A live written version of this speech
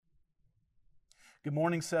Good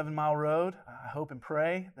morning, 7 Mile Road. I hope and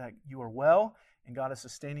pray that you are well and God is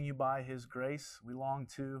sustaining you by His grace. We long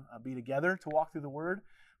to be together to walk through the Word,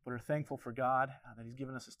 but are thankful for God that He's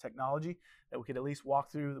given us His technology, that we could at least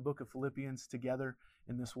walk through the book of Philippians together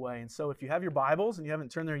in this way. And so if you have your Bibles and you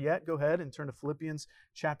haven't turned there yet, go ahead and turn to Philippians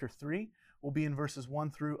chapter 3. We'll be in verses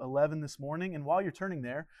 1 through 11 this morning. And while you're turning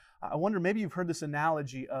there, I wonder, maybe you've heard this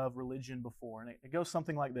analogy of religion before, and it goes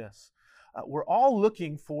something like this. We're all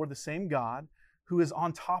looking for the same God who is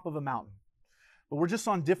on top of a mountain, but we're just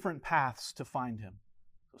on different paths to find Him.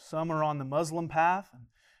 So some are on the Muslim path, and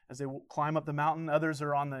as they climb up the mountain, others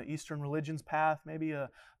are on the Eastern religions path, maybe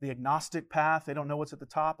the agnostic path. They don't know what's at the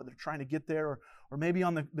top, but they're trying to get there, or maybe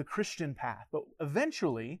on the Christian path. But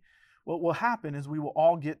eventually, what will happen is we will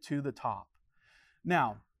all get to the top.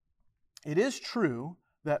 Now, it is true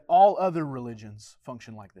that all other religions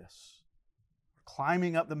function like this.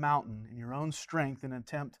 Climbing up the mountain in your own strength in an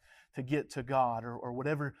attempt to get to God or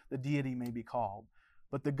whatever the deity may be called.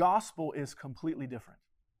 But the gospel is completely different.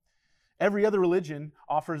 Every other religion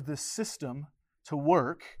offers this system to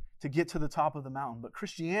work to get to the top of the mountain. But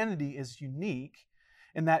Christianity is unique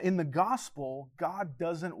in that in the gospel, God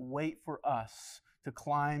doesn't wait for us to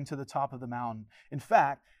climb to the top of the mountain. In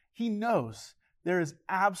fact, He knows there is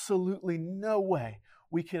absolutely no way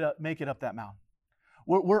we could make it up that mountain.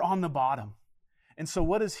 We're on the bottom. And so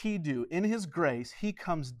what does He do? In His grace, He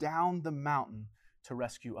comes down the mountain to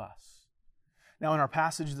rescue us. Now in our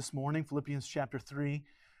passage this morning, Philippians chapter 3,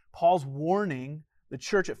 Paul's warning the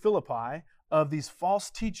church at Philippi of these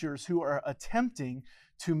false teachers who are attempting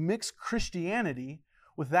to mix Christianity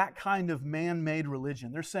with that kind of man-made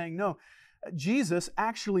religion. They're saying, no, Jesus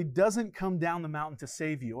actually doesn't come down the mountain to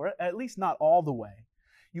save you, or at least not all the way.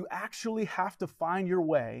 You actually have to find your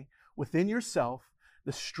way within yourself,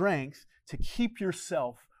 the strength to keep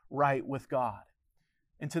yourself right with God.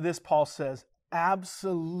 And to this, Paul says,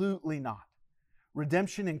 absolutely not.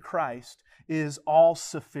 Redemption in Christ is all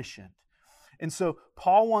sufficient. And so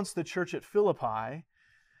Paul wants the church at Philippi,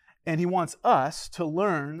 and he wants us to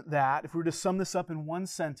learn that, if we were to sum this up in one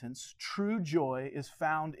sentence, true joy is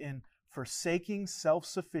found in forsaking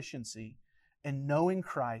self-sufficiency and knowing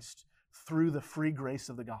Christ through the free grace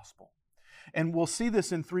of the gospel. And we'll see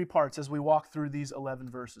this in three parts as we walk through these 11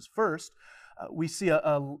 verses. First, we see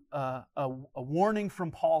a warning from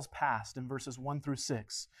Paul's past in verses 1 through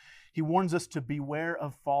 6. He warns us to beware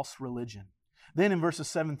of false religion. Then in verses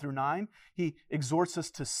 7 through 9, he exhorts us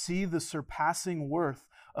to see the surpassing worth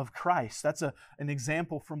of Christ. That's an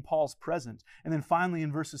example from Paul's present. And then finally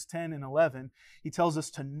in verses 10 and 11, he tells us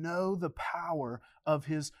to know the power of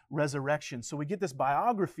His resurrection. So we get this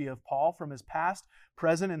biography of Paul from his past,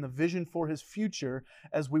 present, and the vision for his future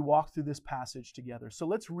as we walk through this passage together. So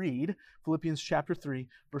let's read Philippians chapter 3,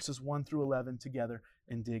 verses 1 through 11 together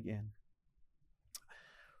and dig in.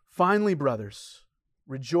 Finally, brothers,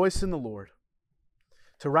 rejoice in the Lord.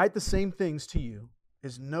 To write the same things to you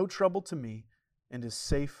is no trouble to me and is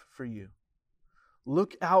safe for you.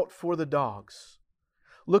 Look out for the dogs.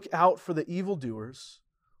 Look out for the evildoers.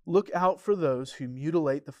 Look out for those who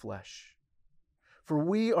mutilate the flesh. For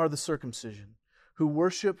we are the circumcision, who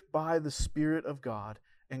worship by the Spirit of God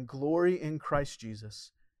and glory in Christ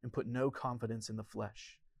Jesus and put no confidence in the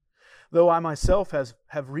flesh. Though I myself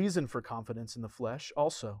have reason for confidence in the flesh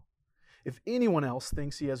also. If anyone else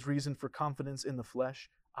thinks he has reason for confidence in the flesh,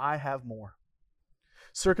 I have more.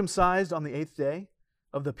 Circumcised on the 8th day,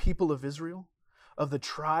 of the people of Israel, of the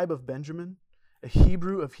tribe of Benjamin, a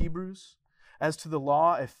Hebrew of Hebrews, as to the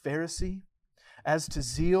law, a Pharisee, as to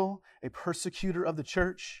zeal, a persecutor of the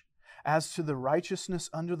church, as to the righteousness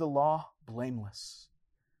under the law, blameless.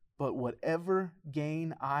 But whatever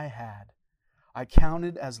gain I had, I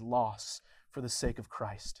counted as loss for the sake of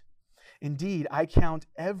Christ. Indeed, I count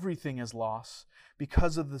everything as loss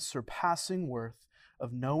because of the surpassing worth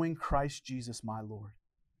of knowing Christ Jesus my Lord.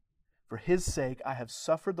 For His sake I have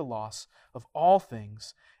suffered the loss of all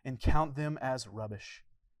things and count them as rubbish,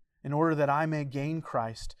 in order that I may gain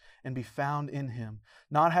Christ and be found in Him,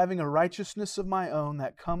 not having a righteousness of my own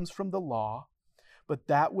that comes from the law, but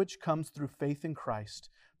that which comes through faith in Christ,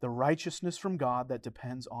 the righteousness from God that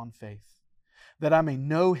depends on faith, that I may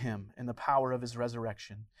know Him in the power of His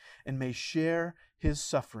resurrection and may share His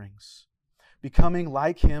sufferings, becoming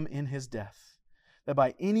like Him in His death, that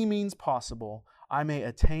by any means possible I may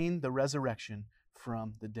attain the resurrection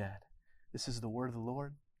from the dead. This is the word of the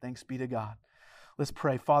Lord. Thanks be to God. Let's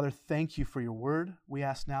pray. Father, thank You for Your word. We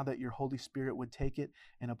ask now that Your Holy Spirit would take it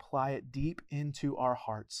and apply it deep into our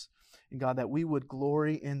hearts. And God, that we would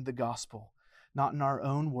glory in the gospel, not in our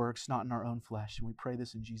own works, not in our own flesh. And we pray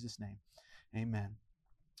this in Jesus' name. Amen.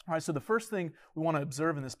 All right, so the first thing we want to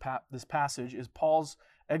observe in this passage is Paul's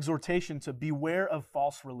exhortation to beware of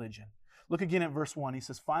false religion. Look again at verse 1. He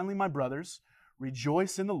says, "Finally, my brothers,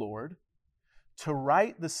 rejoice in the Lord. To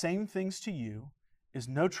write the same things to you is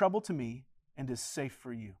no trouble to me and is safe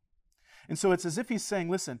for you." And so it's as if he's saying,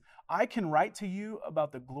 listen, I can write to you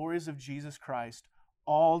about the glories of Jesus Christ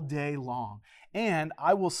all day long, and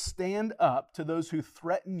I will stand up to those who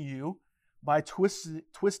threaten you by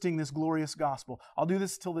twisting this glorious gospel. I'll do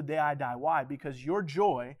this till the day I die. Why? Because your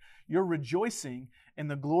joy, your rejoicing in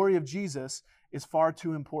the glory of Jesus is far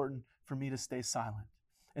too important for me to stay silent.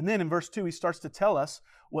 And then in verse 2, he starts to tell us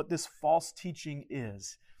what this false teaching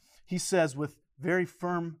is. He says with very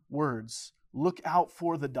firm words, look out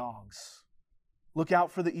for the dogs. Look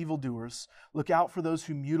out for the evildoers. Look out for those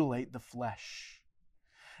who mutilate the flesh.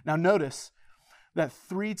 Now notice that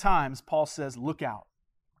 3 times Paul says, look out.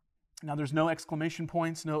 Now there's no exclamation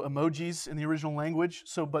points, no emojis in the original language,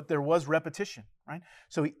 but there was repetition, right?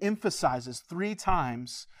 So he emphasizes 3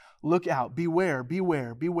 times, look out, beware,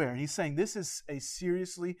 beware, beware. And he's saying this is a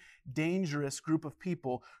seriously dangerous group of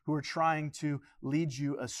people who are trying to lead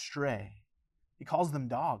you astray. He calls them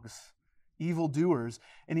dogs, evildoers,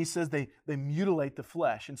 and he says they mutilate the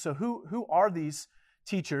flesh. And so who are these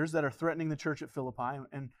teachers that are threatening the church at Philippi,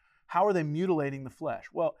 and how are they mutilating the flesh?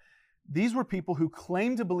 Well, these were people who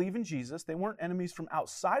claimed to believe in Jesus. They weren't enemies from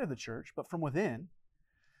outside of the church, but from within.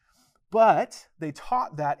 But they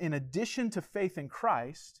taught that in addition to faith in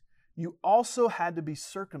Christ, you also had to be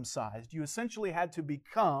circumcised. You essentially had to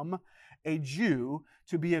become a Jew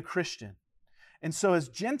to be a Christian. And so as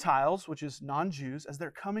Gentiles, which is non-Jews, as they're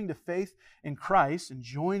coming to faith in Christ and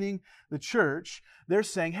joining the church, they're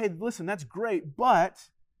saying, hey, listen, that's great, but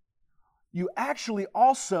you actually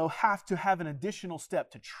also have to have an additional step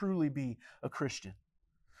to truly be a Christian.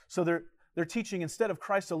 So they're teaching, instead of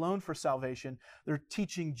Christ alone for salvation, they're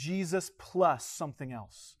teaching Jesus plus something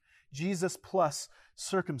else. Jesus plus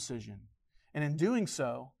circumcision. And in doing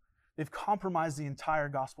so, they've compromised the entire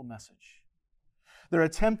gospel message. They're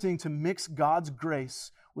attempting to mix God's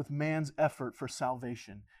grace with man's effort for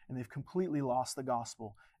salvation, and they've completely lost the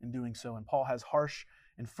gospel in doing so. And Paul has harsh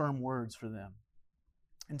and firm words for them.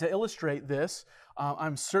 And to illustrate this,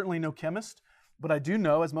 I'm certainly no chemist, but I do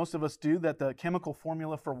know, as most of us do, that the chemical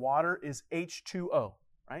formula for water is H2O,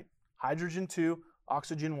 right? Hydrogen 2,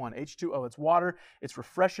 oxygen 1, H2O. It's water. It's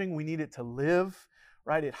refreshing. We need it to live,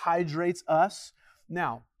 right? It hydrates us.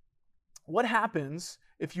 Now, what happens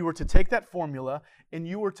if you were to take that formula and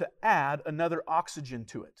you were to add another oxygen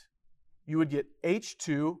to it? You would get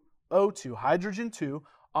H2O2, hydrogen 2,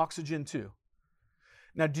 oxygen 2.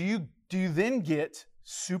 Now, do you then get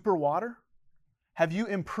super water? Have you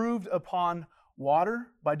improved upon water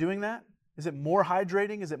by doing that? Is it more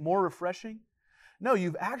hydrating? Is it more refreshing? No,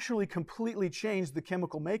 you've actually completely changed the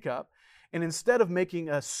chemical makeup, and instead of making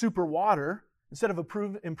a super water, instead of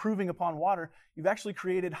improving upon water, you've actually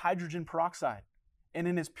created hydrogen peroxide. And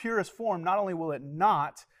in its purest form, not only will it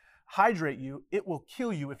not hydrate you, it will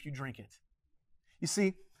kill you if you drink it. You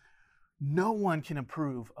see, no one can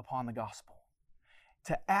improve upon the gospel.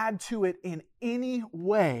 To add to it in any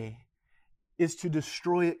way is to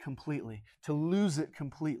destroy it completely, to lose it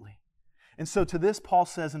completely. And so to this, Paul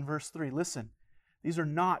says in verse 3, listen, these are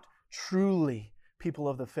not truly people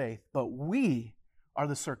of the faith, but we are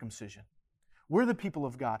the circumcision. We're the people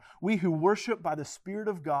of God. We who worship by the Spirit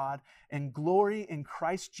of God and glory in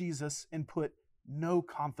Christ Jesus and put no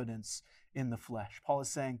confidence in the flesh. Paul is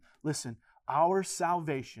saying, listen, our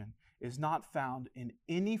salvation is not found in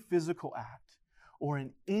any physical act or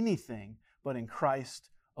in anything but in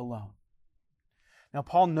Christ alone. Now,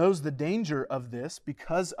 Paul knows the danger of this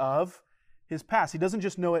because of his past. He doesn't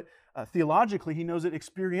just know it theologically, he knows it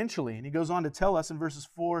experientially. And he goes on to tell us in verses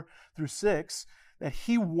 4 through 6 that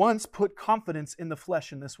he once put confidence in the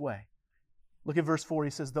flesh in this way. Look at verse 4.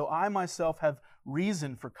 He says, though I myself have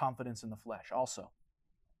reason for confidence in the flesh also.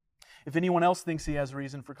 If anyone else thinks he has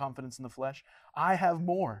reason for confidence in the flesh, I have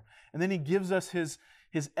more. And then he gives us his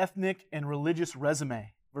ethnic and religious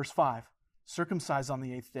resume. Verse 5, circumcised on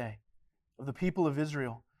the 8th day, of the people of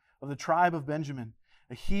Israel, of the tribe of Benjamin,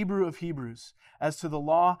 a Hebrew of Hebrews, as to the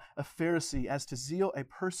law, a Pharisee, as to zeal, a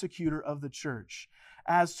persecutor of the church,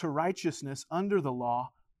 as to righteousness under the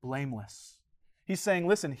law, blameless. He's saying,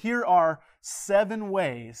 listen, here are 7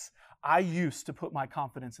 ways I used to put my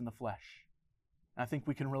confidence in the flesh. And I think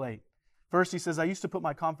we can relate. First, he says, I used to put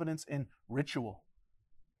my confidence in ritual.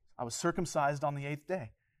 I was circumcised on the 8th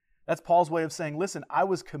day. That's Paul's way of saying, listen, I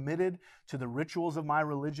was committed to the rituals of my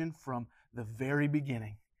religion from the very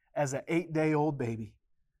beginning, as an 8-day-old baby.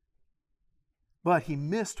 But he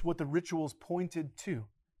missed what the rituals pointed to.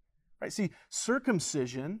 Right? See,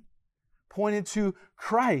 circumcision pointed to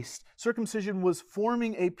Christ. Circumcision was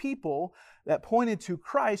forming a people that pointed to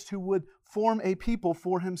Christ, who would form a people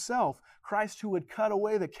for himself. Christ who would cut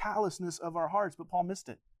away the callousness of our hearts. But Paul missed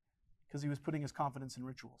it because he was putting his confidence in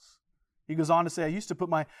rituals. He goes on to say, I used to put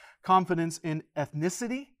my confidence in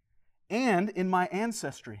ethnicity and in my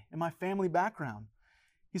ancestry, in my family background.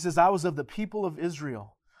 He says, I was of the people of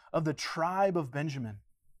Israel, of the tribe of Benjamin.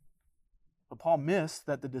 But Paul missed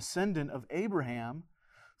that the descendant of Abraham,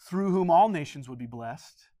 through whom all nations would be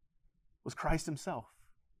blessed, was Christ himself.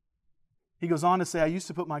 He goes on to say, I used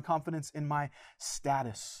to put my confidence in my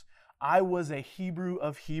status. I was a Hebrew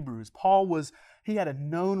of Hebrews. He had a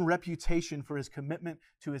known reputation for his commitment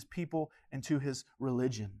to his people and to his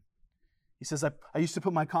religion. He says, I used to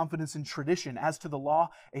put my confidence in tradition. As to the law,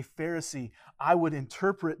 a Pharisee, I would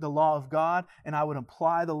interpret the law of God and I would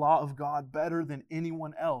apply the law of God better than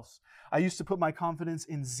anyone else. I used to put my confidence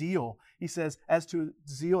in zeal. He says, as to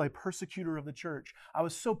zeal, a persecutor of the church. I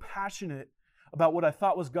was so passionate about what I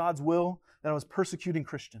thought was God's will that I was persecuting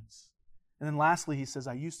Christians. And then lastly, he says,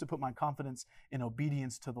 I used to put my confidence in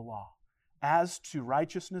obedience to the law. As to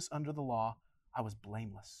righteousness under the law, I was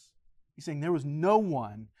blameless. He's saying there was no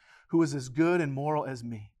one who was as good and moral as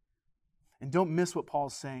me. And don't miss what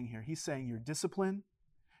Paul's saying here. He's saying your discipline,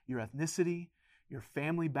 your ethnicity, your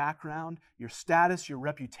family background, your status, your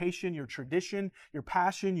reputation, your tradition, your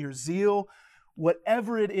passion, your zeal,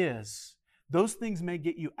 whatever it is, those things may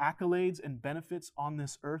get you accolades and benefits on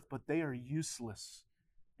this earth, but they are useless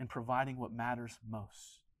in providing what matters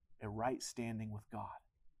most, a right standing with God.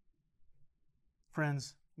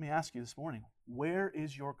 Friends, let me ask you this morning, where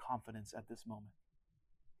is your confidence at this moment?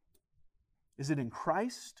 Is it in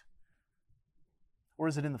Christ or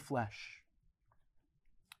is it in the flesh?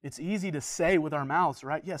 It's easy to say with our mouths,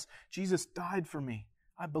 right? Yes, Jesus died for me.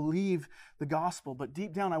 I believe the gospel. But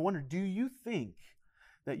deep down, I wonder, do you think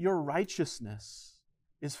that your righteousness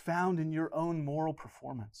is found in your own moral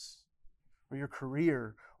performance or your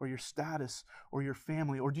career or your status or your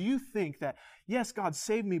family? Or do you think that, yes, God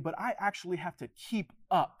saved me, but I actually have to keep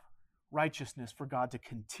up righteousness for God to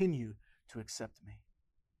continue to accept me?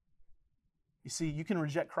 You see, you can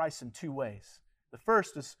reject Christ in two ways. The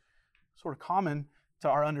first is sort of common to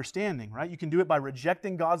our understanding, right? You can do it by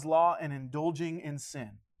rejecting God's law and indulging in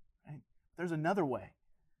sin. Right? There's another way.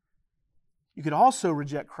 You could also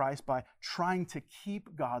reject Christ by trying to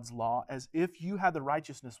keep God's law as if you had the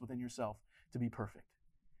righteousness within yourself to be perfect.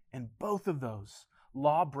 And both of those,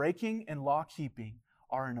 law breaking and law keeping,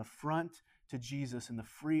 are an affront to Jesus and the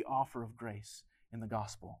free offer of grace in the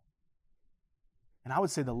gospel. And I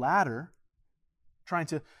would say the latter, trying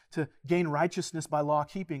to gain righteousness by law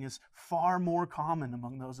keeping, is far more common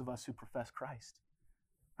among those of us who profess Christ.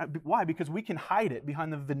 Why? Because we can hide it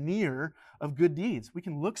behind the veneer of good deeds. We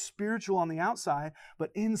can look spiritual on the outside,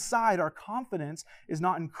 but inside our confidence is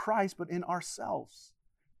not in Christ, but in ourselves.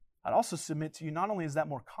 I'd also submit to you, not only is that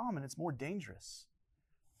more common, it's more dangerous.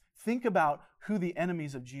 Think about who the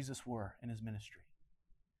enemies of Jesus were in his ministry.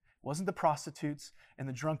 It wasn't the prostitutes and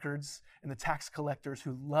the drunkards and the tax collectors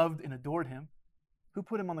who loved and adored him. Who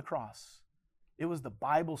put him on the cross? It was the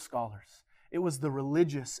Bible scholars. It was the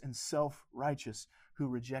religious and self-righteous who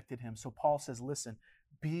rejected him. So Paul says, listen,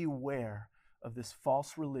 beware of this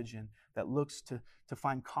false religion that looks to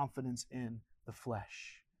find confidence in the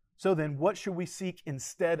flesh. So then, what should we seek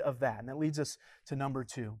instead of that? And that leads us to number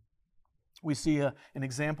 2. We see an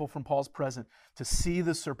example from Paul's present to see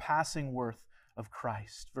the surpassing worth of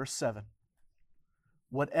Christ. Verse 7,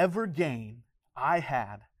 whatever gain I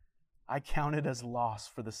had, I counted as loss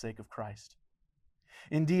for the sake of Christ.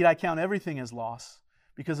 Indeed, I count everything as loss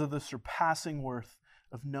because of the surpassing worth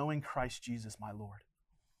of knowing Christ Jesus, my Lord.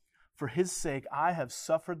 For his sake, I have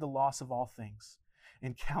suffered the loss of all things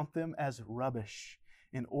and count them as rubbish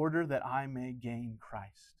in order that I may gain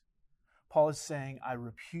Christ. Paul is saying, I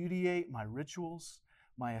repudiate my rituals,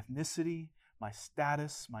 my ethnicity, my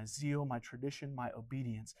status, my zeal, my tradition, my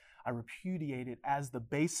obedience. I repudiate it as the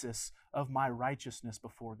basis of my righteousness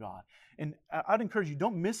before God. And I'd encourage you,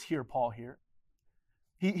 don't mishear Paul here.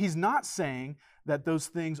 He's not saying that those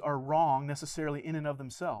things are wrong necessarily in and of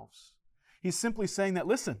themselves. He's simply saying that,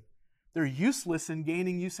 listen, they're useless in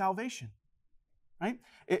gaining you salvation. Right?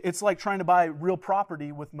 It's like trying to buy real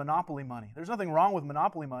property with monopoly money. There's nothing wrong with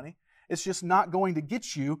monopoly money. It's just not going to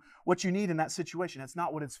get you what you need in that situation. That's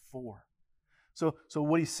not what it's for. So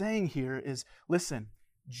what he's saying here is, listen,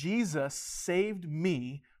 Jesus saved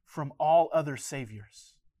me from all other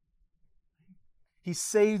saviors. He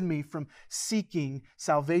saved me from seeking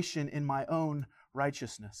salvation in my own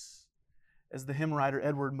righteousness. As the hymn writer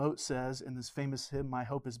Edward Mote says in this famous hymn, My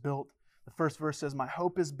Hope is Built, the The first verse says, my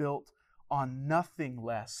hope is built on nothing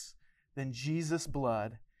less than Jesus'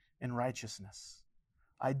 blood and righteousness.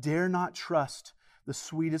 I dare not trust the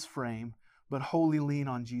sweetest frame, but wholly lean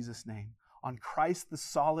on Jesus' name. On Christ the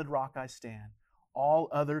solid rock I stand. All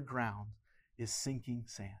other ground is sinking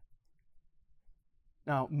sand.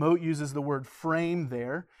 Now, Mote uses the word frame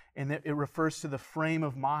there, and it refers to the frame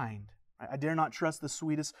of mind. I dare not trust the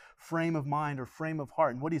sweetest frame of mind or frame of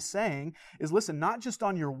heart. And what he's saying is, listen, not just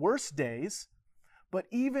on your worst days, but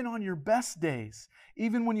even on your best days,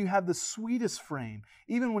 even when you have the sweetest frame,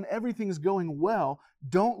 even when everything is going well,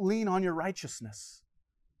 don't lean on your righteousness,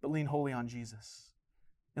 but lean wholly on Jesus.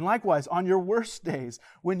 And likewise, on your worst days,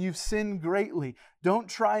 when you've sinned greatly, don't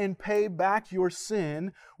try and pay back your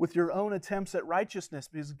sin with your own attempts at righteousness,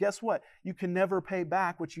 because guess what? You can never pay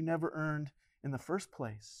back what you never earned in the first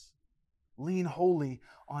place. Lean wholly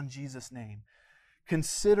on Jesus' name.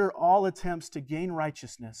 Consider all attempts to gain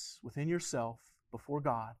righteousness within yourself before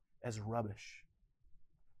God as rubbish.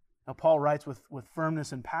 Now, Paul writes with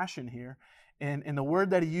firmness and passion here, and the word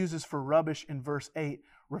that he uses for rubbish in verse 8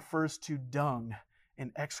 refers to dung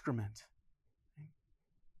and excrement.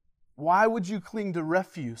 Why would you cling to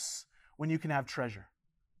refuse when you can have treasure?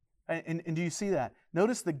 And do you see that?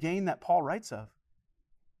 Notice the gain that Paul writes of.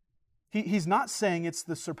 He's not saying it's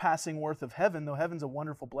the surpassing worth of heaven, though heaven's a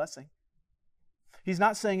wonderful blessing. He's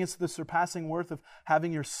not saying it's the surpassing worth of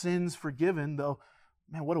having your sins forgiven, though,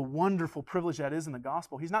 man, what a wonderful privilege that is in the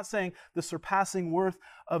gospel. He's not saying the surpassing worth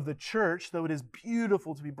of the church, though it is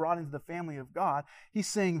beautiful to be brought into the family of God. He's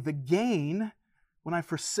saying the gain, when I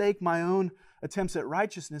forsake my own attempts at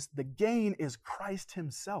righteousness, the gain is Christ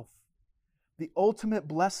Himself. The ultimate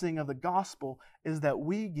blessing of the gospel is that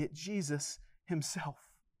we get Jesus Himself.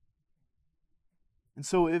 And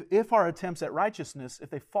so if our attempts at righteousness, if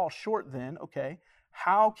they fall short, then, okay,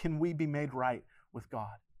 how can we be made right with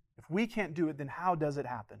God? If we can't do it, then how does it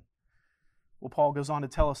happen? Well, Paul goes on to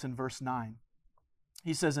tell us in verse 9.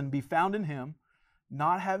 He says, and be found in Him,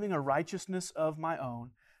 not having a righteousness of my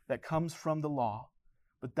own that comes from the law,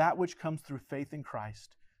 but that which comes through faith in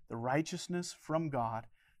Christ, the righteousness from God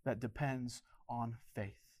that depends on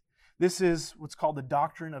faith. This is what's called the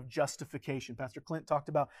doctrine of justification. Pastor Clint talked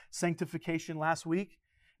about sanctification last week.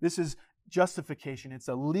 This is justification. It's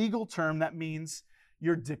a legal term that means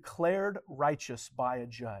you're declared righteous by a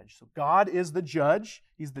judge. So God is the judge.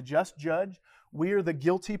 He's the just judge. We are the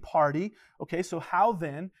guilty party. Okay, so how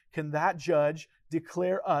then can that judge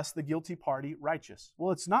declare us, the guilty party, righteous?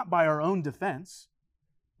 Well, it's not by our own defense.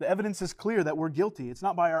 The evidence is clear that we're guilty. It's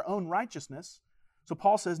not by our own righteousness. So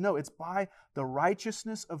Paul says, no, it's by the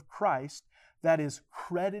righteousness of Christ that is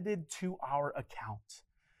credited to our account.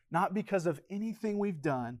 Not because of anything we've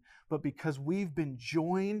done, but because we've been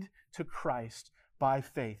joined to Christ by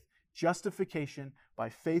faith. Justification by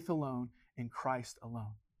faith alone in Christ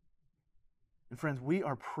alone. And friends, we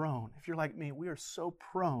are prone, if you're like me, we are so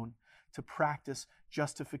prone to practice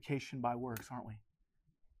justification by works, aren't we?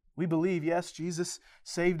 We believe, yes, Jesus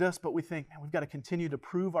saved us, but we think, man, we've got to continue to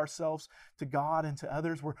prove ourselves to God and to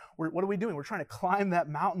others. What are we doing? We're trying to climb that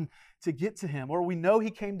mountain to get to Him. Or we know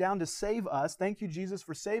He came down to save us. Thank you, Jesus,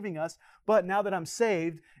 for saving us. But now that I'm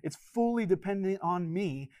saved, it's fully dependent on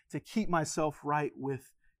me to keep myself right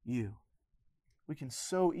with you. We can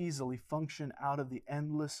so easily function out of the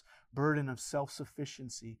endless burden of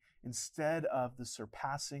self-sufficiency instead of the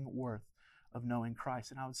surpassing worth of knowing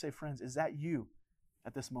Christ. And I would say, friends, is that you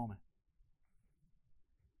at this moment?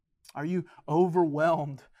 Are you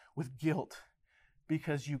overwhelmed with guilt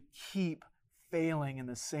because you keep failing in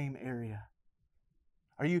the same area?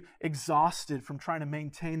 Are you exhausted from trying to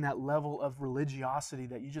maintain that level of religiosity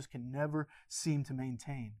that you just can never seem to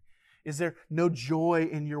maintain? Is there no joy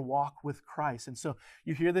in your walk with Christ? And so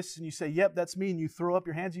you hear this and you say, yep, that's me. And you throw up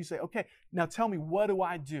your hands and you say, okay, now tell me, what do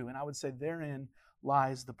I do? And I would say therein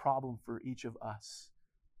lies the problem for each of us.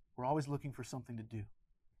 We're always looking for something to do.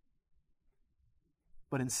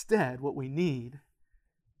 But instead, what we need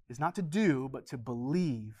is not to do, but to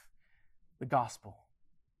believe the gospel.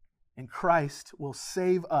 And Christ will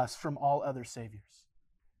save us from all other saviors.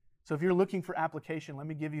 So if you're looking for application, let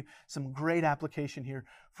me give you some great application here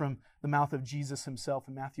from the mouth of Jesus Himself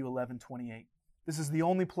in Matthew 11:28. This is the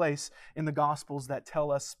only place in the Gospels that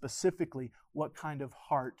tell us specifically what kind of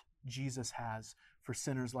heart Jesus has for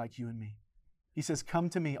sinners like you and me. He says, come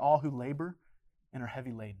to me, all who labor and are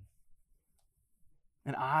heavy laden,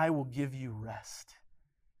 and I will give you rest.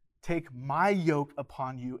 Take my yoke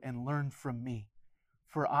upon you and learn from me,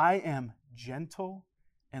 for I am gentle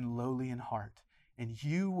and lowly in heart, and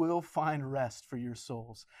you will find rest for your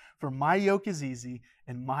souls. For my yoke is easy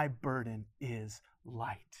and my burden is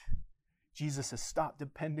light. Jesus says, stop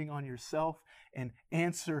depending on yourself and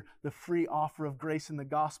answer the free offer of grace in the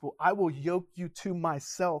gospel. I will yoke you to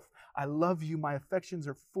myself. I love you. My affections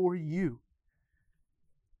are for you.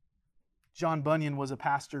 John Bunyan was a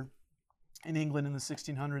pastor in England in the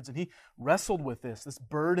 1600s, and he wrestled with this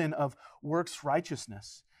burden of works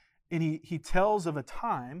righteousness. And he tells of a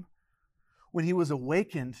time when he was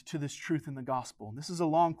awakened to this truth in the gospel. And this is a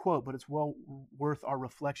long quote, but it's well worth our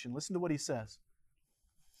reflection. Listen to what he says.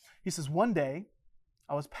 He says, one day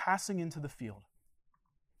I was passing into the field.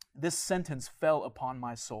 This sentence fell upon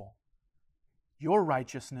my soul. Your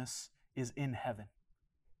righteousness is in heaven.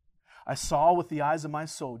 I saw with the eyes of my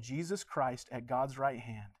soul Jesus Christ at God's right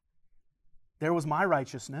hand. There was my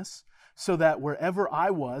righteousness, so that wherever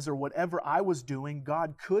I was or whatever I was doing,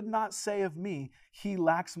 God could not say of me, He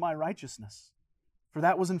lacks my righteousness, for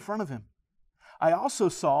that was in front of Him. I also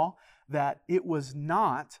saw that it was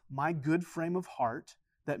not my good frame of heart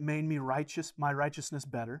that made me righteous, my righteousness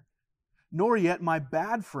better, nor yet my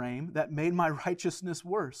bad frame that made my righteousness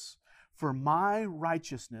worse. For my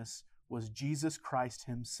righteousness was Jesus Christ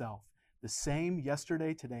Himself, the same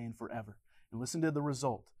yesterday, today, and forever. And listen to the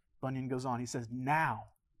result. Bunyan goes on. He says, now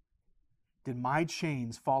did my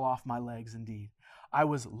chains fall off my legs indeed. I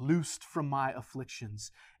was loosed from my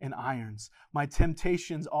afflictions and irons. My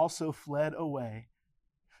temptations also fled away,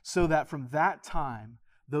 so that from that time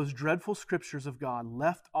those dreadful scriptures of God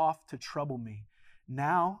left off to trouble me.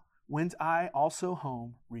 Now went I also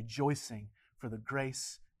home, rejoicing for the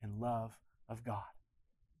grace and love of God.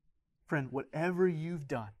 Friend, whatever you've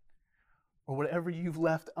done or whatever you've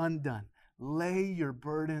left undone, lay your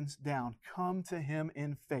burdens down. Come to Him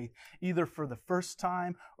in faith, either for the first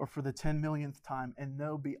time or for the 10 millionth time, and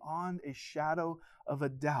know beyond a shadow of a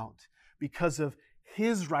doubt, because of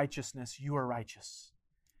His righteousness, you are righteous.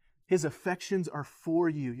 His affections are for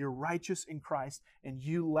you. You're righteous in Christ, and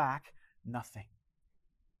you lack nothing.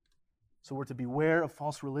 So we're to beware of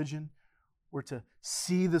false religion. We're to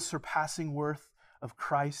see the surpassing worth of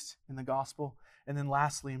Christ in the gospel. And then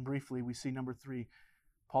lastly and briefly, we see number 3,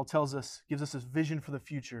 Paul tells us, gives us this vision for the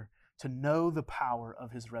future, to know the power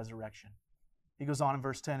of His resurrection. He goes on in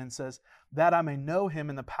verse 10 and says, that I may know Him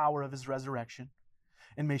in the power of His resurrection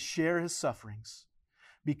and may share His sufferings,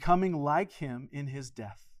 becoming like Him in His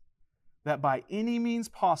death, that by any means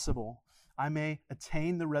possible I may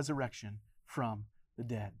attain the resurrection from the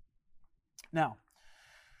dead. Now,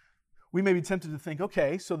 we may be tempted to think,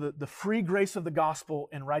 okay, so the free grace of the gospel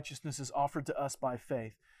and righteousness is offered to us by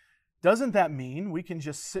faith. Doesn't that mean we can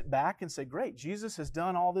just sit back and say, great, Jesus has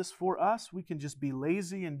done all this for us. We can just be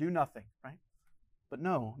lazy and do nothing, right? But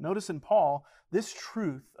no, notice in Paul, this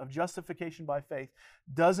truth of justification by faith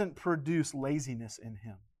doesn't produce laziness in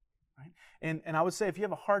him. Right? And I would say if you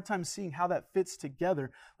have a hard time seeing how that fits together,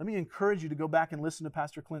 let me encourage you to go back and listen to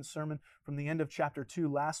Pastor Clint's sermon from the end of chapter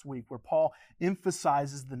 2 last week, where Paul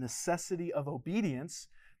emphasizes the necessity of obedience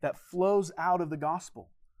that flows out of the gospel.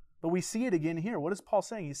 But we see it again here. What is Paul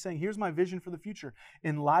saying? He's saying, here's my vision for the future.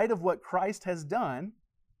 In light of what Christ has done,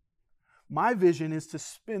 my vision is to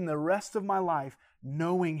spend the rest of my life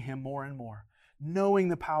knowing Him more and more, knowing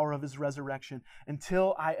the power of His resurrection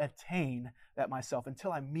until I attain that myself,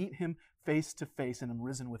 until I meet Him face to face and am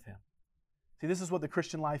risen with Him. See, this is what the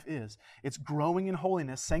Christian life is. It's growing in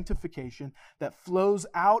holiness, sanctification, that flows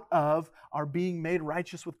out of our being made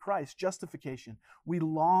righteous with Christ, justification. We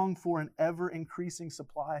long for an ever-increasing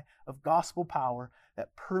supply of gospel power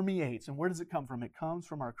that permeates. And where does it come from? It comes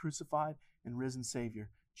from our crucified and risen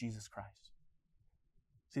Savior, Jesus Christ.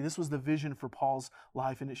 See, this was the vision for Paul's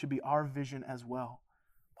life, and it should be our vision as well.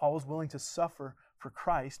 Paul was willing to suffer for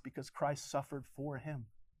Christ because Christ suffered for him.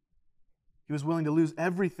 He was willing to lose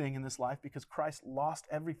everything in this life because Christ lost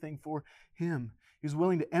everything for him. He was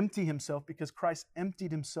willing to empty himself because Christ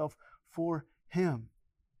emptied himself for him.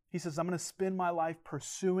 He says, I'm going to spend my life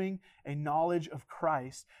pursuing a knowledge of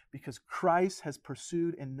Christ because Christ has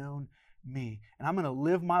pursued and known me. And I'm going to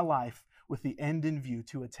live my life with the end in view,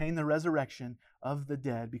 to attain the resurrection of the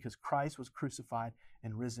dead because Christ was crucified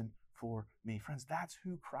and risen for me. Friends, that's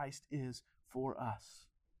who Christ is for us.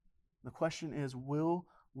 The question is, will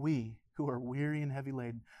we, who are weary and heavy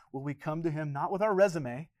laden, will we come to Him not with our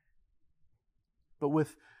resume, but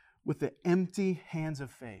with the empty hands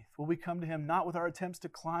of faith? Will we come to Him not with our attempts to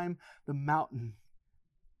climb the mountain,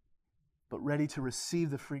 but ready to receive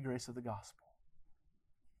the free grace of the gospel?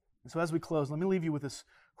 And so as we close, let me leave you with this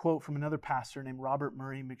quote from another pastor named Robert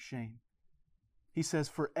Murray McCheyne. He says,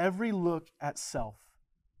 for every look at self,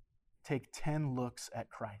 take 10 looks at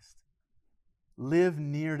Christ. Live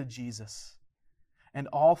near to Jesus, and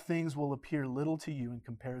all things will appear little to you in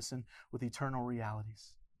comparison with eternal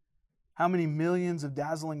realities. How many millions of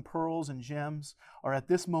dazzling pearls and gems are at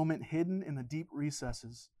this moment hidden in the deep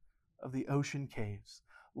recesses of the ocean caves?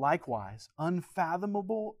 Likewise,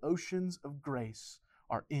 unfathomable oceans of grace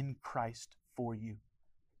are in Christ for you.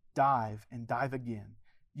 Dive and dive again.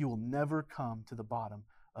 You will never come to the bottom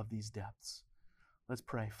of these depths. Let's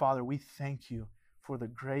pray. Father, we thank you for the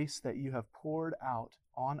grace that you have poured out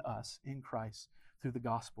on us in Christ through the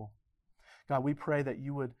gospel. God, we pray that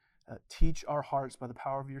you would teach our hearts by the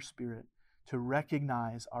power of your Spirit to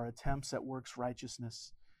recognize our attempts at works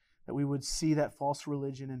righteousness, that we would see that false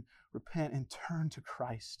religion and repent and turn to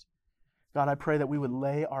Christ. God, I pray that we would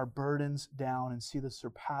lay our burdens down and see the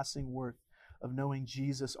surpassing worth of knowing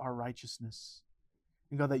Jesus, our righteousness.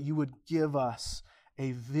 And God, that you would give us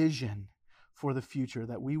a vision for the future,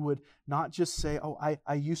 that we would not just say, oh,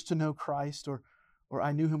 I used to know Christ or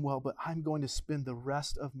I knew him well, but I'm going to spend the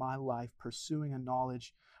rest of my life pursuing a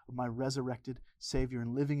knowledge of my resurrected Savior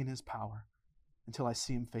and living in his power until I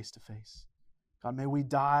see him face to face. God, may we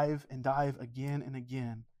dive and dive again and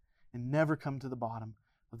again and never come to the bottom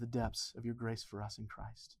of the depths of your grace for us in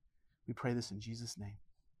Christ. We pray this in Jesus' name.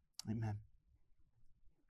 Amen.